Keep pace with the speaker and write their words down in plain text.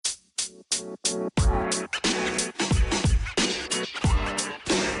Hey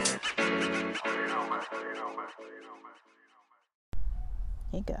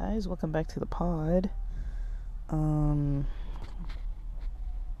guys, welcome back to the pod. I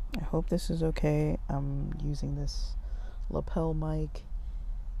hope this is okay. I'm using this lapel mic.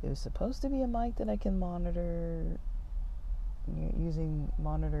 It was supposed to be a mic that I can monitor using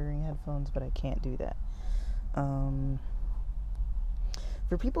monitoring headphones, but I can't do that.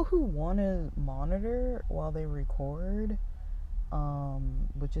 For people who want to monitor while they record,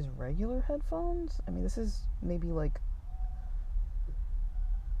 which is regular headphones, I mean, this is maybe like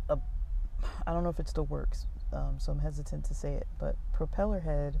I don't know if it still works, so I'm hesitant to say it, but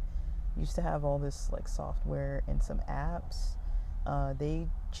Propellerhead used to have all this like software and some apps. They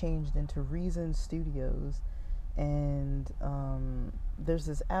changed into Reason Studios, and there's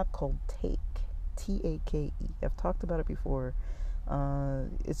this app called Take, Take. I've talked about it before.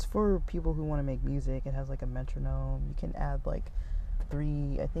 It's for people who want to make music. It has like a metronome. You can add like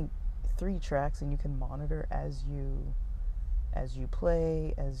three tracks, and you can monitor as you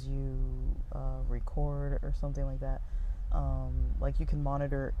play, as you record or something like that. Like you can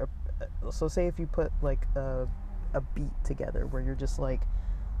monitor so say if you put like a beat together where you're just like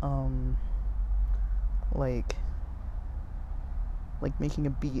making a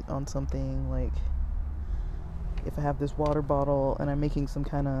beat on something, like if I have this water bottle and I'm making some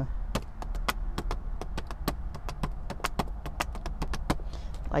kind of,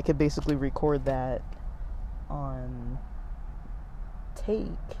 I could basically record that on Take,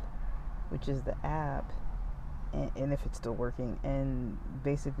 which is the app, and if it's still working, and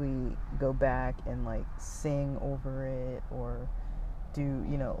basically go back and like sing over it, or do,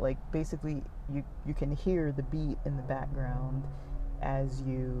 like basically you can hear the beat in the background as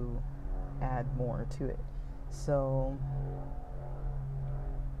you add more to it. So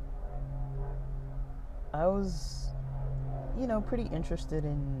I was pretty interested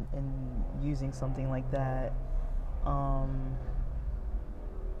in using something like that,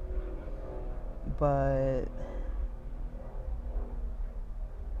 but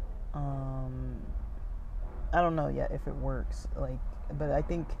I don't know yet if it works. But I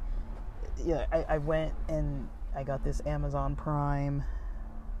think, I went and I got this Amazon Prime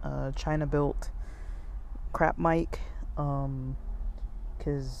China built crap mic,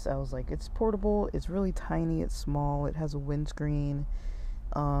 because I was like, it's portable, it's really tiny, it's small, it has a windscreen,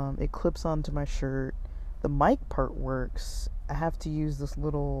 it clips onto my shirt. The mic part works. I have to use this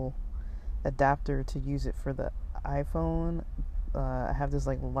little adapter to use it for the iPhone. I have this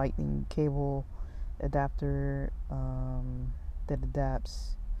like lightning cable adapter that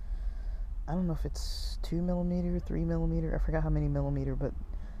adapts, I don't know if it's 2mm, 3mm, I forgot how many millimeter, but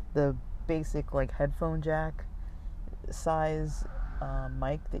the basic like headphone jack size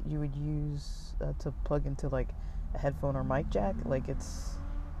mic that you would use to plug into like a headphone or mic jack, like it's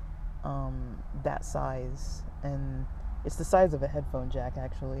that size, and it's the size of a headphone jack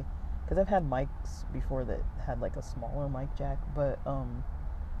actually, because I've had mics before that had like a smaller mic jack, but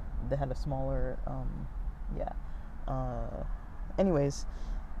they had a smaller anyways,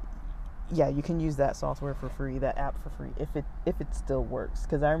 you can use that software for free, that app for free, if it still works,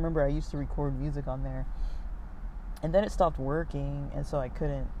 because I remember I used to record music on there, and then it stopped working, and so I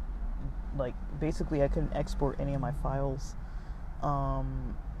couldn't export any of my files,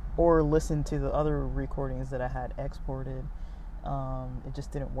 or listen to the other recordings that I had exported. It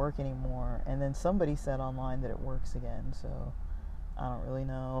just didn't work anymore, and then somebody said online that it works again, so I don't really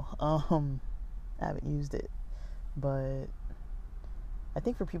know. I haven't used it, but I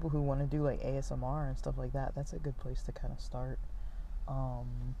think for people who want to do like ASMR and stuff like that, that's a good place to kind of start.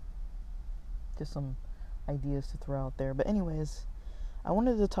 Just some ideas to throw out there. But anyways, I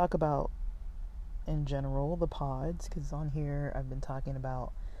wanted to talk about, in general, the pods, because on here I've been talking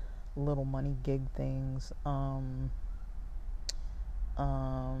about little money gig things.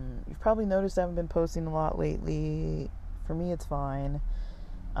 You've probably noticed I haven't been posting a lot lately. For me, it's fine.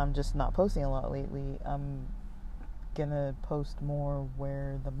 I'm just not posting a lot lately. I'm gonna post more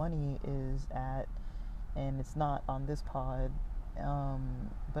where the money is at, and it's not on this pod.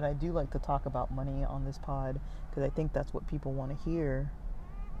 But I do like to talk about money on this pod, because I think that's what people want to hear.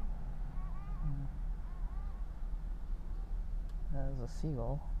 That is a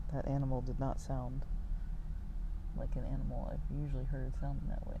seagull. That animal did not sound like an animal I've usually heard sounding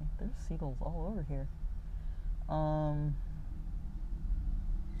that way. There's seagulls all over here. I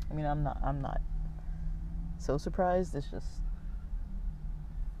mean, I'm not so surprised. It's just,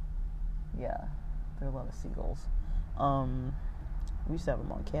 there are a lot of seagulls. We used to have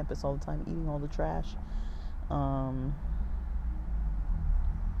them on campus all the time, eating all the trash.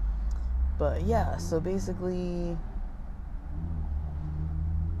 But yeah, so basically,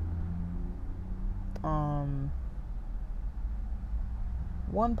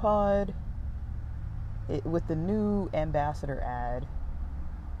 one pod, with the new ambassador ad,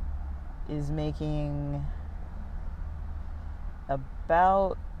 is making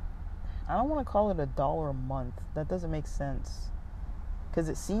about, I don't want to call it $1 a month. That doesn't make sense, because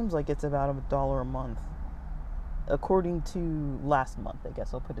it seems like it's about $1 a month, according to last month. I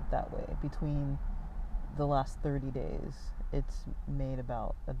guess I'll put it that way. Between the last 30 days, it's made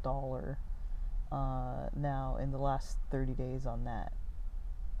about $1. Now, in the last 30 days on that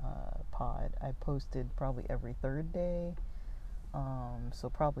pod, I posted probably every third day, so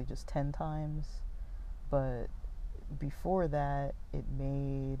probably just 10 times. But before that, it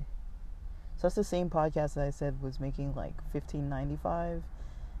made, so that's the same podcast that I said was making like $15.95.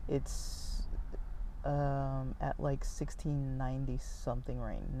 It's at like $16.90 something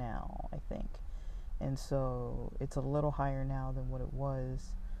right now, I think. And so it's a little higher now than what it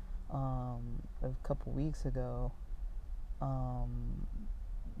was a couple weeks ago.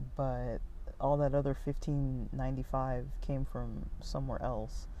 But all that other $15.95 came from somewhere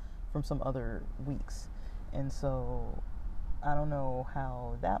else, from some other weeks. And so I don't know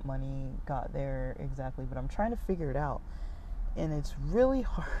how that money got there exactly, but I'm trying to figure it out. And it's really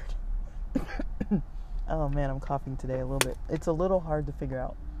hard. Oh man, I'm coughing today a little bit. It's a little hard to figure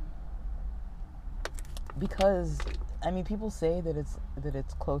out. Because, I mean, people say that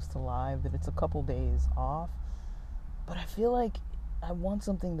it's close to live, that it's a couple days off. But I feel like I want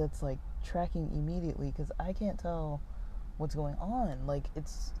something that's like tracking immediately, because I can't tell what's going on. Like,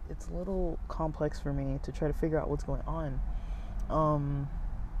 it's a little complex for me to try to figure out what's going on.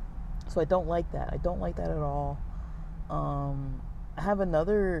 So I don't like that. I don't like that at all. I have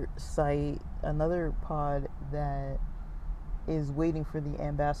another site, another pod that is waiting for the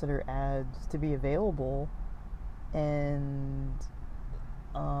ambassador ads to be available, and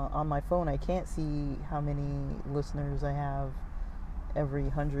on my phone I can't see how many listeners I have every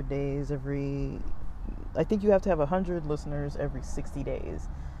 100 days. I think you have to have 100 listeners every 60 days,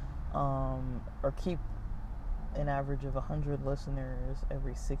 or keep an average of 100 listeners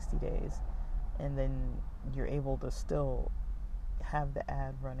every 60 days, and then you're able to still have the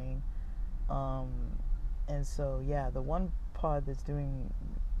ad running. And so yeah, the one pod that's doing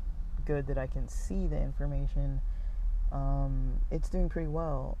good, that I can see the information, it's doing pretty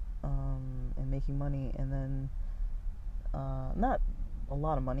well, and making money. And then not a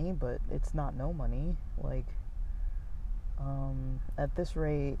lot of money, but it's not no money. Like, at this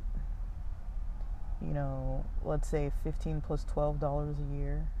rate, you know, let's say $15 plus $12 a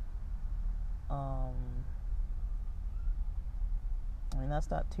year. I mean,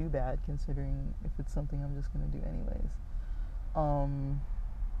 that's not too bad, considering if it's something I'm just going to do anyways.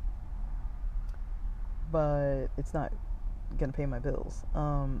 But it's not going to pay my bills.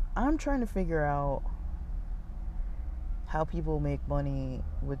 I'm trying to figure out how people make money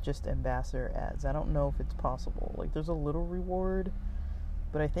with just ambassador ads. I don't know if it's possible. Like, there's a little reward,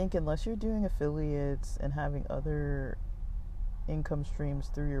 but I think unless you're doing affiliates and having other income streams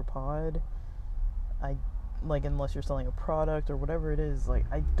through your pod, unless you're selling a product or whatever it is, like,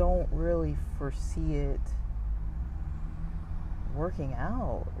 I don't really foresee it working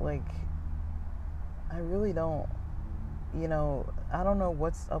out. Like, I really don't. You know, I don't know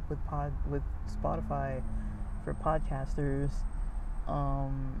what's up with Spotify for podcasters.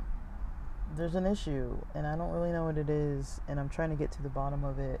 There's an issue, and I don't really know what it is, and I'm trying to get to the bottom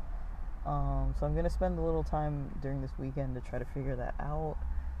of it. So I'm going to spend a little time during this weekend to try to figure that out.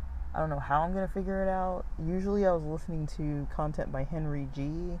 I don't know how I'm going to figure it out. Usually I was listening to content by Henry G.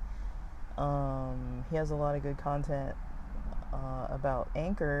 He has a lot of good content about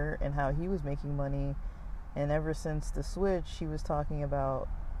Anchor and how he was making money. And ever since the switch, he was talking about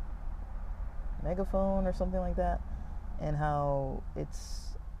Megaphone or something like that, and how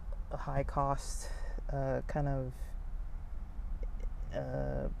it's a high cost kind of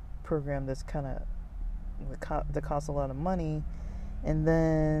program that's kind of that costs a lot of money. And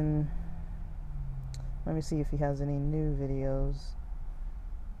then let me see if he has any new videos.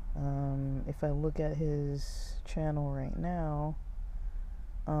 If I look at his channel right now,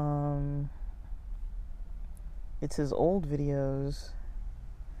 it's his old videos.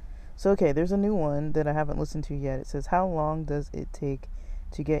 So okay, there's a new one that I haven't listened to yet. It says, how long does it take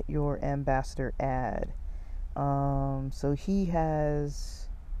to get your ambassador ad? So he has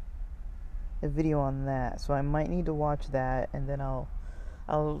a video on that, so I might need to watch that, and then I'll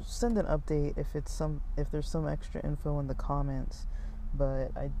send an update if there's some extra info in the comments.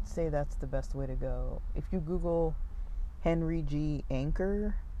 But I'd say that's the best way to go. If you Google Henry G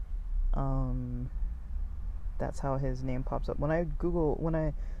Anchor, Um, that's how his name pops up. When I Google, when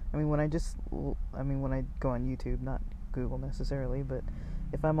I go on YouTube, not Google necessarily, but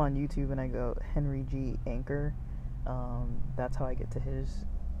if I'm on YouTube and I go Henry G. Anchor, that's how I get to his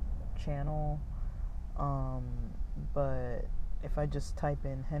channel. But if I just type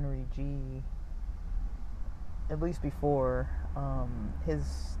in Henry G, at least before, his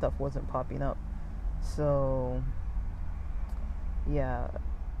stuff wasn't popping up. So, yeah,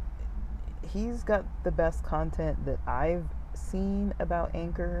 he's got the best content that I've seen about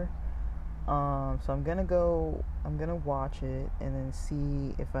Anchor. So I'm gonna watch it and then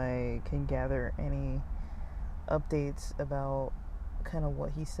see if I can gather any updates about kind of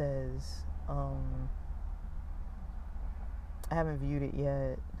what he says. I haven't viewed it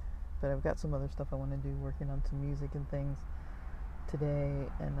yet, but I've got some other stuff I want to do, working on some music and things today,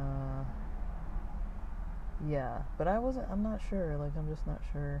 and yeah, but I'm not sure, like, I'm just not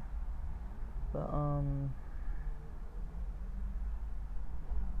sure, but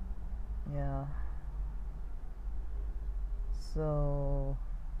yeah, so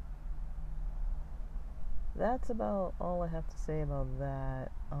that's about all I have to say about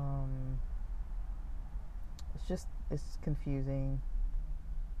that. It's confusing.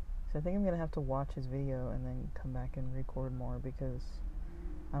 So I think I'm gonna have to watch his video and then come back and record more, because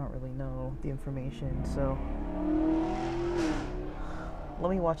I don't really know the information. So let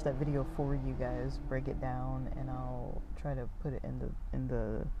me watch that video for you guys, break it down, and I'll try to put it in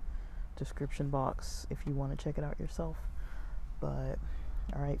the description box if you want to check it out yourself. But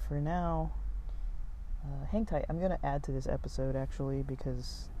alright, for now, hang tight. I'm gonna add to this episode actually,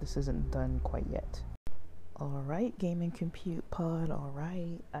 because this isn't done quite yet. Alright, Gaming Compute Pod.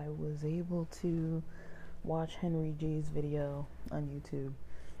 Alright, I was able to watch Henry G's video on YouTube.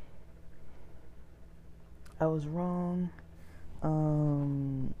 I was wrong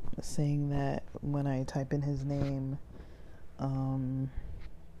saying that when I type in his name,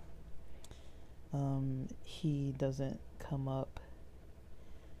 he doesn't come up.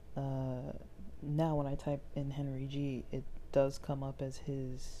 Now when I type in Henry G, it does come up as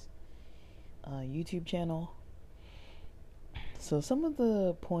his YouTube channel. So some of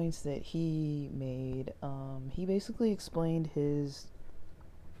the points that he made, he basically explained his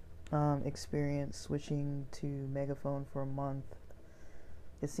experience switching to Megaphone for a month.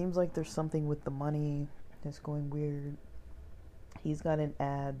 It seems like there's something with the money that's going weird. He's got an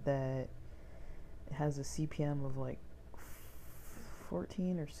ad that has a CPM of like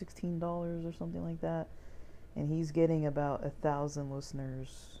 $14 or $16 or something like that, and he's getting about 1,000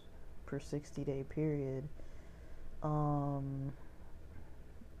 listeners per 60-day period.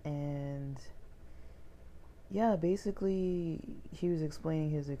 And yeah, basically he was explaining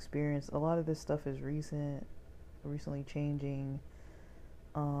his experience. A lot of this stuff is recently changing.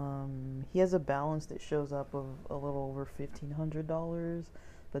 He has a balance that shows up of a little over $1,500,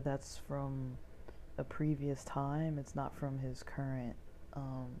 but that's from a previous time. It's not from his current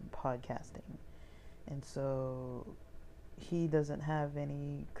podcasting, and so he doesn't have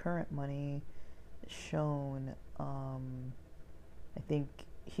any current money shown. I think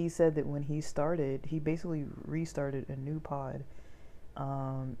he said that when he started, he basically restarted a new pod,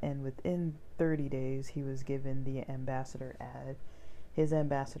 and within 30 days he was given the ambassador ad. His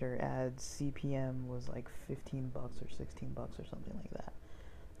ambassador ad CPM was like $15 or $16 or something like that.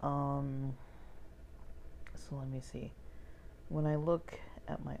 So let me see. When I look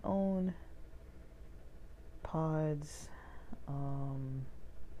at my own pods,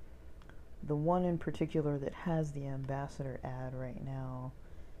 the one in particular that has the ambassador ad right now,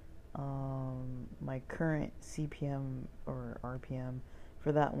 my current CPM or RPM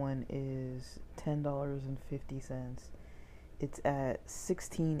for that one is $10.50. It's at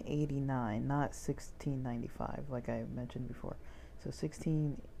 $16.89, not $16.95 like I mentioned before. So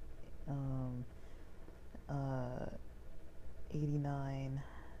 $16.89.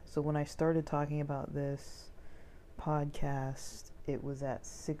 So when I started talking about this podcast, it was at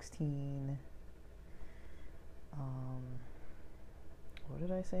 16. What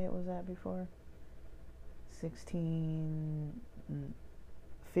did I say it was at before?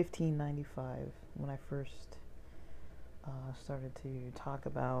 15.95 when I first started to talk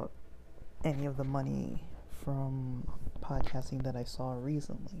about any of the money from podcasting that I saw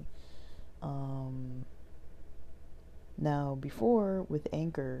recently. Now before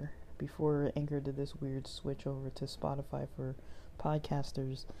Anchor did this weird switch over to Spotify for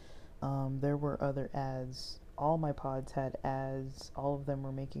podcasters, there were other ads. All my pods had ads. All of them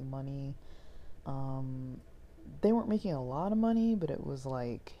were making money. They weren't making a lot of money, but it was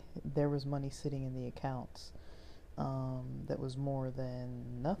like there was money sitting in the accounts. that was more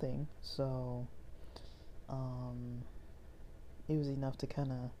than nothing. So it was enough to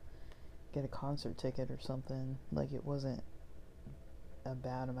kind of get a concert ticket or something. Like, it wasn't a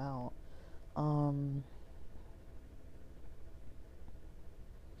bad amount.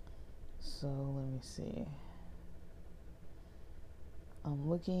 So let me see. I'm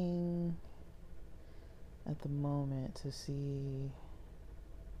looking at the moment to see,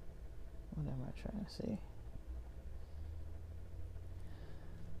 what am I trying to see?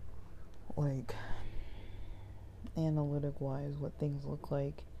 Like, analytic wise, what things look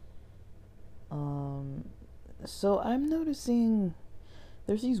like. So I'm noticing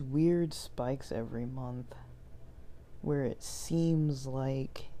there's these weird spikes every month where it seems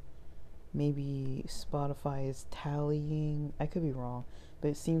like maybe Spotify is tallying, I could be wrong, but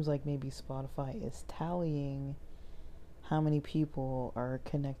it seems like maybe Spotify is tallying how many people are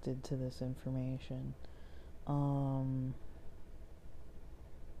connected to this information. I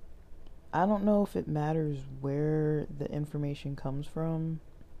don't know if it matters where the information comes from,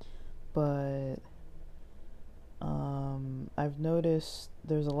 but I've noticed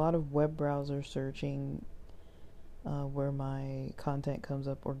there's a lot of web browser searching where my content comes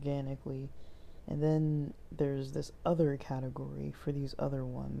up organically, and then there's this other category for these other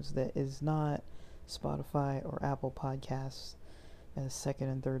ones that is not Spotify or Apple Podcasts as second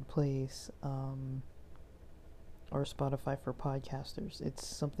and third place, or Spotify for podcasters. It's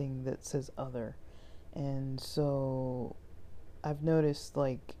something that says other, and so I've noticed,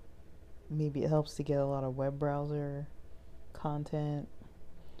 like, maybe it helps to get a lot of web browser content.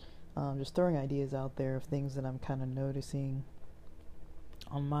 Just throwing ideas out there of things that I'm kind of noticing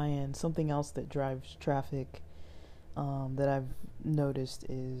on my end. Something else that drives traffic that I've noticed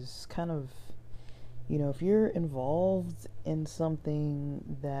is kind of, if you're involved in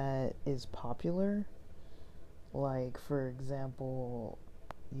something that is popular, like, for example,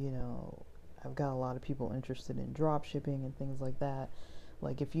 I've got a lot of people interested in drop shipping and things like that.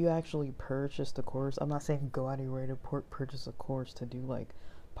 Like, if you actually purchased a course, I'm not saying go out of your way to purchase a course to do, like,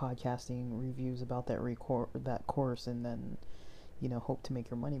 podcasting reviews about that course and then, hope to make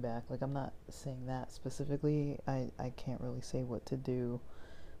your money back. Like, I'm not saying that specifically. I can't really say what to do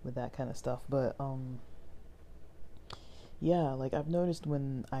with that kind of stuff. But, yeah, like, I've noticed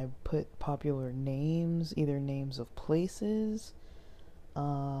when I put popular names, either names of places,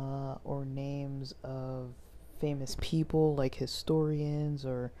 or names of famous people, like historians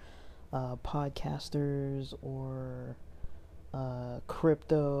or podcasters or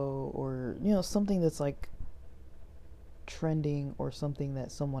crypto, or something that's like trending, or something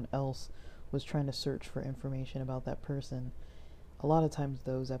that someone else was trying to search for information about that person. A lot of times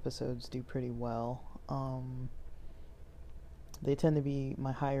those episodes do pretty well. They tend to be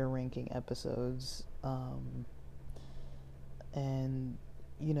my higher ranking episodes, and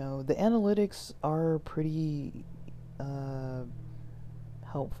the analytics are pretty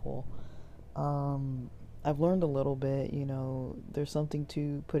helpful. I've learned a little bit, there's something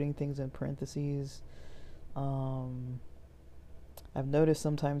to putting things in parentheses. I've noticed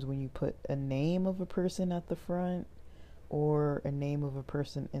sometimes when you put a name of a person at the front or a name of a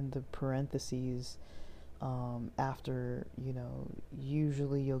person in the parentheses, after,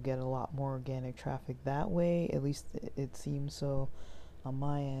 usually you'll get a lot more organic traffic that way. At least it seems so on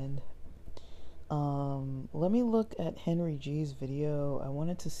my end. Let me look at Henry G's video. I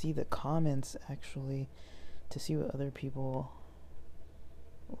wanted to see the comments, actually, to see what other people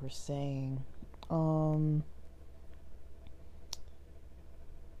were saying.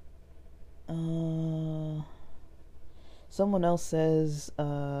 Someone else says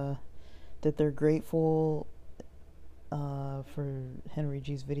that they're grateful for Henry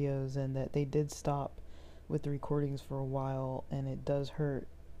G's videos, and that they did stop with the recordings for a while, and it does hurt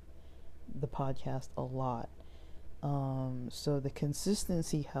the podcast a lot. So the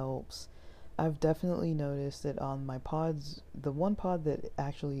consistency helps. I've definitely noticed that on my pods, the one pod that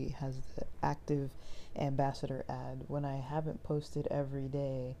actually has the active ambassador ad, when I haven't posted every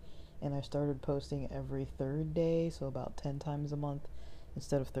day and I started posting every third day, so about 10 times a month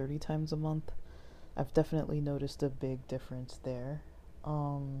instead of 30 times a month, I've definitely noticed a big difference there.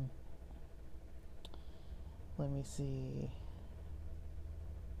 Let me see.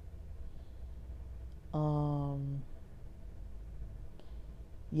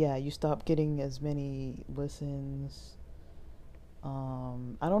 Yeah, you stop getting as many listens.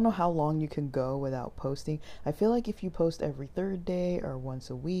 I don't know how long you can go without posting. I feel like if you post every third day or once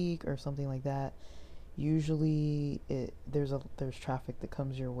a week or something like that, usually there's traffic that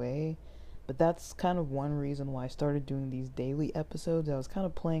comes your way. But that's kind of one reason why I started doing these daily episodes. I was kind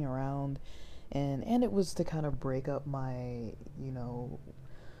of playing around and it was to kind of break up my, you know,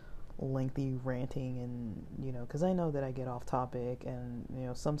 lengthy ranting, and you know, because I know that I get off topic, and you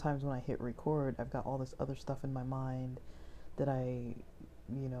know, sometimes when I hit record I've got all this other stuff in my mind that I,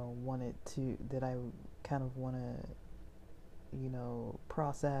 you know, that I kind of want to, you know,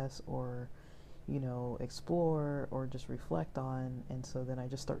 process, or you know, explore, or just reflect on. And so then I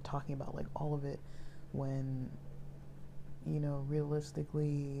just start talking about like all of it, when you know,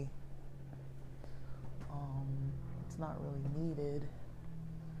 realistically, it's not really needed.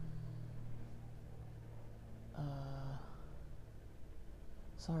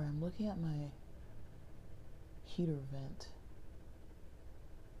 Sorry, I'm looking at my heater vent.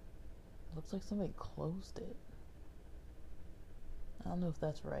 Looks like somebody closed it. I don't know if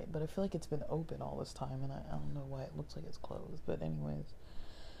that's right, but I feel like it's been open all this time, and I don't know why it looks like it's closed. But anyways,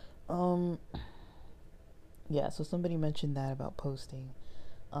 yeah. So somebody mentioned that about posting.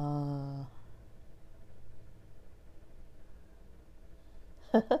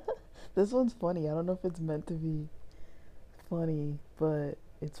 This one's funny. I don't know if it's meant to be funny, but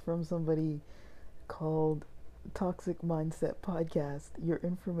it's from somebody called Toxic Mindset Podcast. Your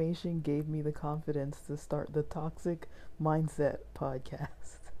information gave me the confidence to start the Toxic Mindset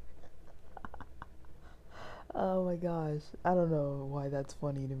Podcast. Oh my gosh. I don't know why that's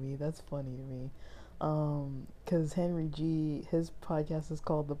funny to me. That's funny to me. Cause Henry G, his podcast is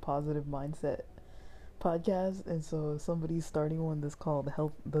called the Positive Mindset Podcast, and so somebody's starting one that's called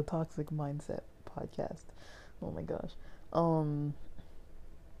the Toxic Mindset Podcast. Oh my gosh.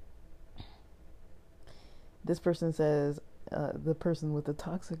 This person says, the person with the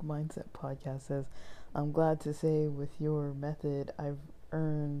Toxic Mindset Podcast says, I'm glad to say with your method, I've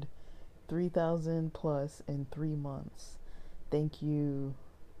earned 3,000 plus in 3 months. Thank you.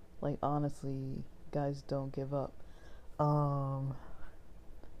 Like, honestly, guys, don't give up.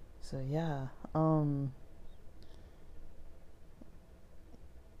 So yeah,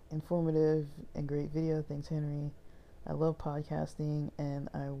 informative and great video. Thanks, Henry. I love podcasting and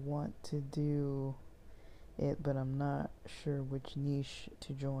I want to do it, but I'm not sure which niche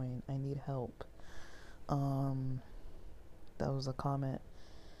to join. I need help. That was a comment.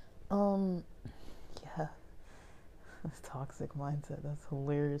 Yeah. Toxic mindset. That's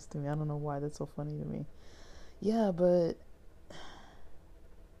hilarious to me. I don't know why that's so funny to me. Yeah, but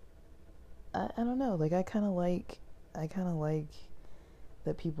I don't know. Like, I kind of like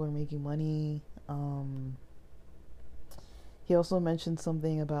that people are making money. He also mentioned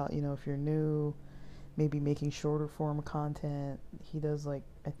something about, you know, if you're new, maybe making shorter form content. He does, like,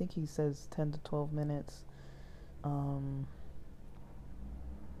 I think he says 10 to 12 minutes.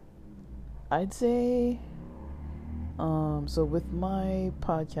 I'd say, so with my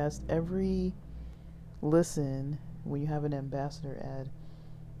podcast, every listen, when you have an ambassador ad,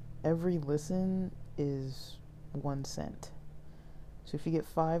 every listen is 1 cent. So if you get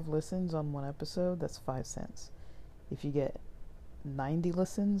 5 listens on one episode, that's 5 cents. If you get 90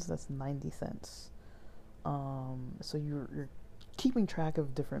 listens, that's 90 cents. So you're keeping track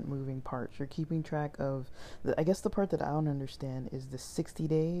of different moving parts. You're keeping track of I guess the part that I don't understand is the 60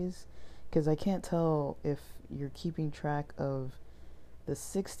 days, because I can't tell if you're keeping track of the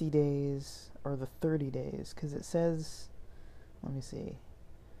 60 days or the 30 days, because it says, let me see,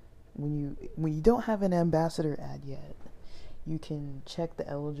 when you don't have an ambassador ad yet, you can check the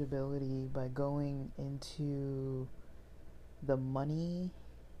eligibility by going into the money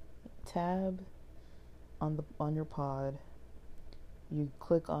tab on your pod. You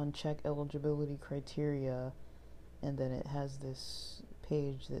click on check eligibility criteria, and then it has this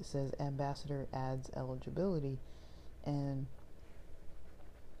page that says ambassador ads eligibility, and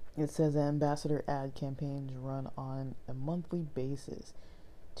it says ambassador ad campaigns run on a monthly basis.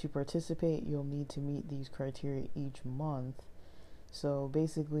 To participate, you'll need to meet these criteria each month. So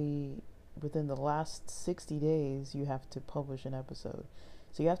basically, within the last 60 days, you have to publish an episode.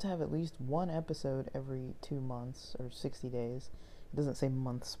 So you have to have at least 1 episode every 2 months or 60 days. It doesn't say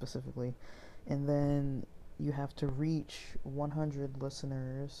months specifically. And then you have to reach 100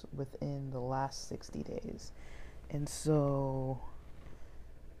 listeners within the last 60 days. And so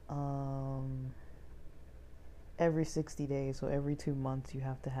every 60 days, so every 2 months, you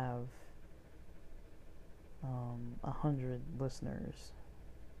have to have 100 listeners.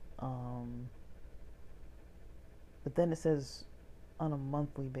 But then it says on a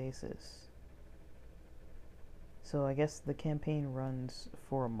monthly basis. So I guess the campaign runs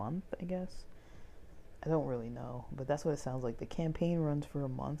for a month, I guess. I don't really know, but that's what it sounds like. The campaign runs for a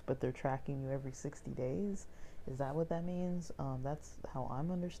month, but they're tracking you every 60 days. Is that what that means? That's how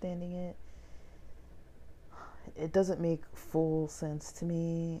I'm understanding it. It doesn't make full sense to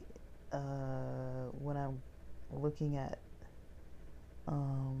me. when I'm looking at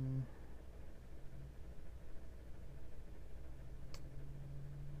um,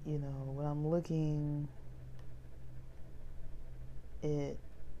 when I'm looking it,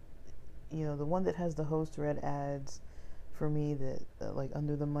 the one that has the host read ads for me, that like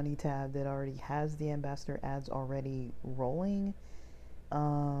under the money tab, that already has the ambassador ads already rolling.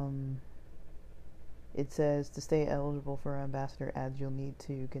 It says to stay eligible for ambassador ads, you'll need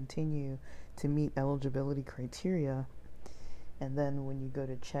to continue to meet eligibility criteria. And then when you go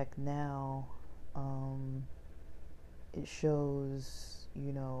to check now, it shows,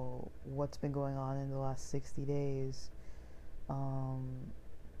 what's been going on in the last 60 days. Um,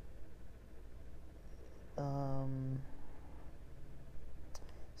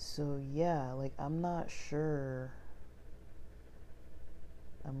 so yeah, like I'm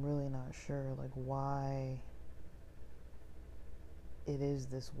really not sure, like, why it is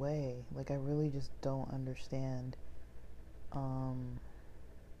this way. Like, I really just don't understand.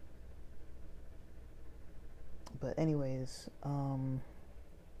 But anyways, and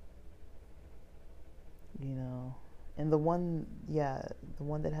the one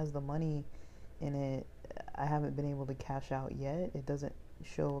that has the money in it, I haven't been able to cash out yet. It doesn't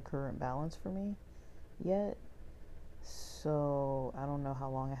show a current balance for me yet. So I don't know how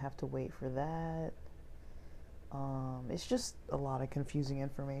long I have to wait for that. It's just a lot of confusing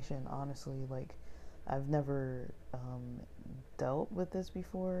information, honestly. Like, I've never dealt with this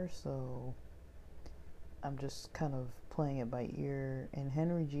before, so I'm just kind of playing it by ear. And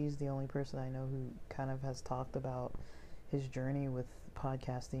Henry G is the only person I know who kind of has talked about his journey with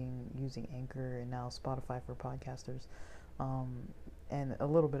podcasting using Anchor and now Spotify for podcasters, and a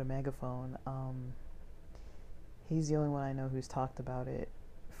little bit of Megaphone. He's the only one I know who's talked about it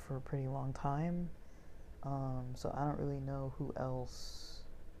for a pretty long time. So I don't really know who else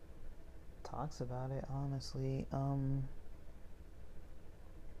talks about it, honestly.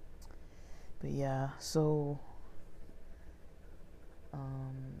 But yeah, so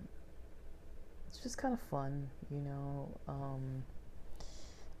it's just kind of fun,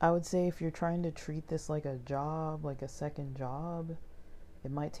 I would say if you're trying to treat this like a job, like a second job,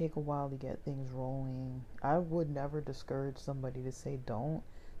 it might take a while to get things rolling. I would never discourage somebody to say don't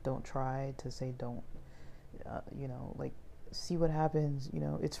try, to say don't, like, see what happens.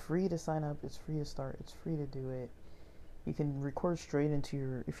 It's free to sign up, it's free to start, it's free to do it. You can record straight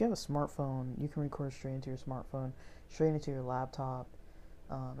into if you have a smartphone, you can record straight into your smartphone, straight into your laptop.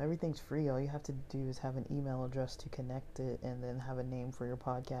 Everything's free. All you have to do is have an email address to connect it, and then have a name for your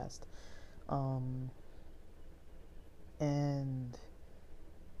podcast. And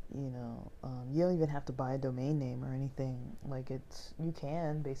you don't even have to buy a domain name or anything. Like, you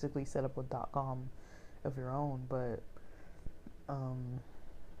can basically set up a .com of your own, but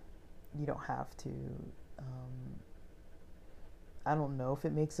you don't have to. I don't know if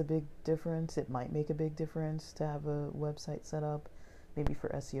it makes a big difference. It might make a big difference to have a website set up, maybe for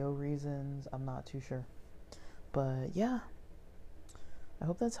SEO reasons. I'm not too sure. But yeah, I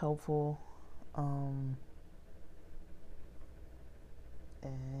hope that's helpful. And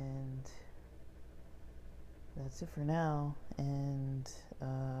that's it for now. And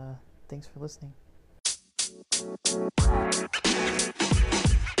thanks for listening.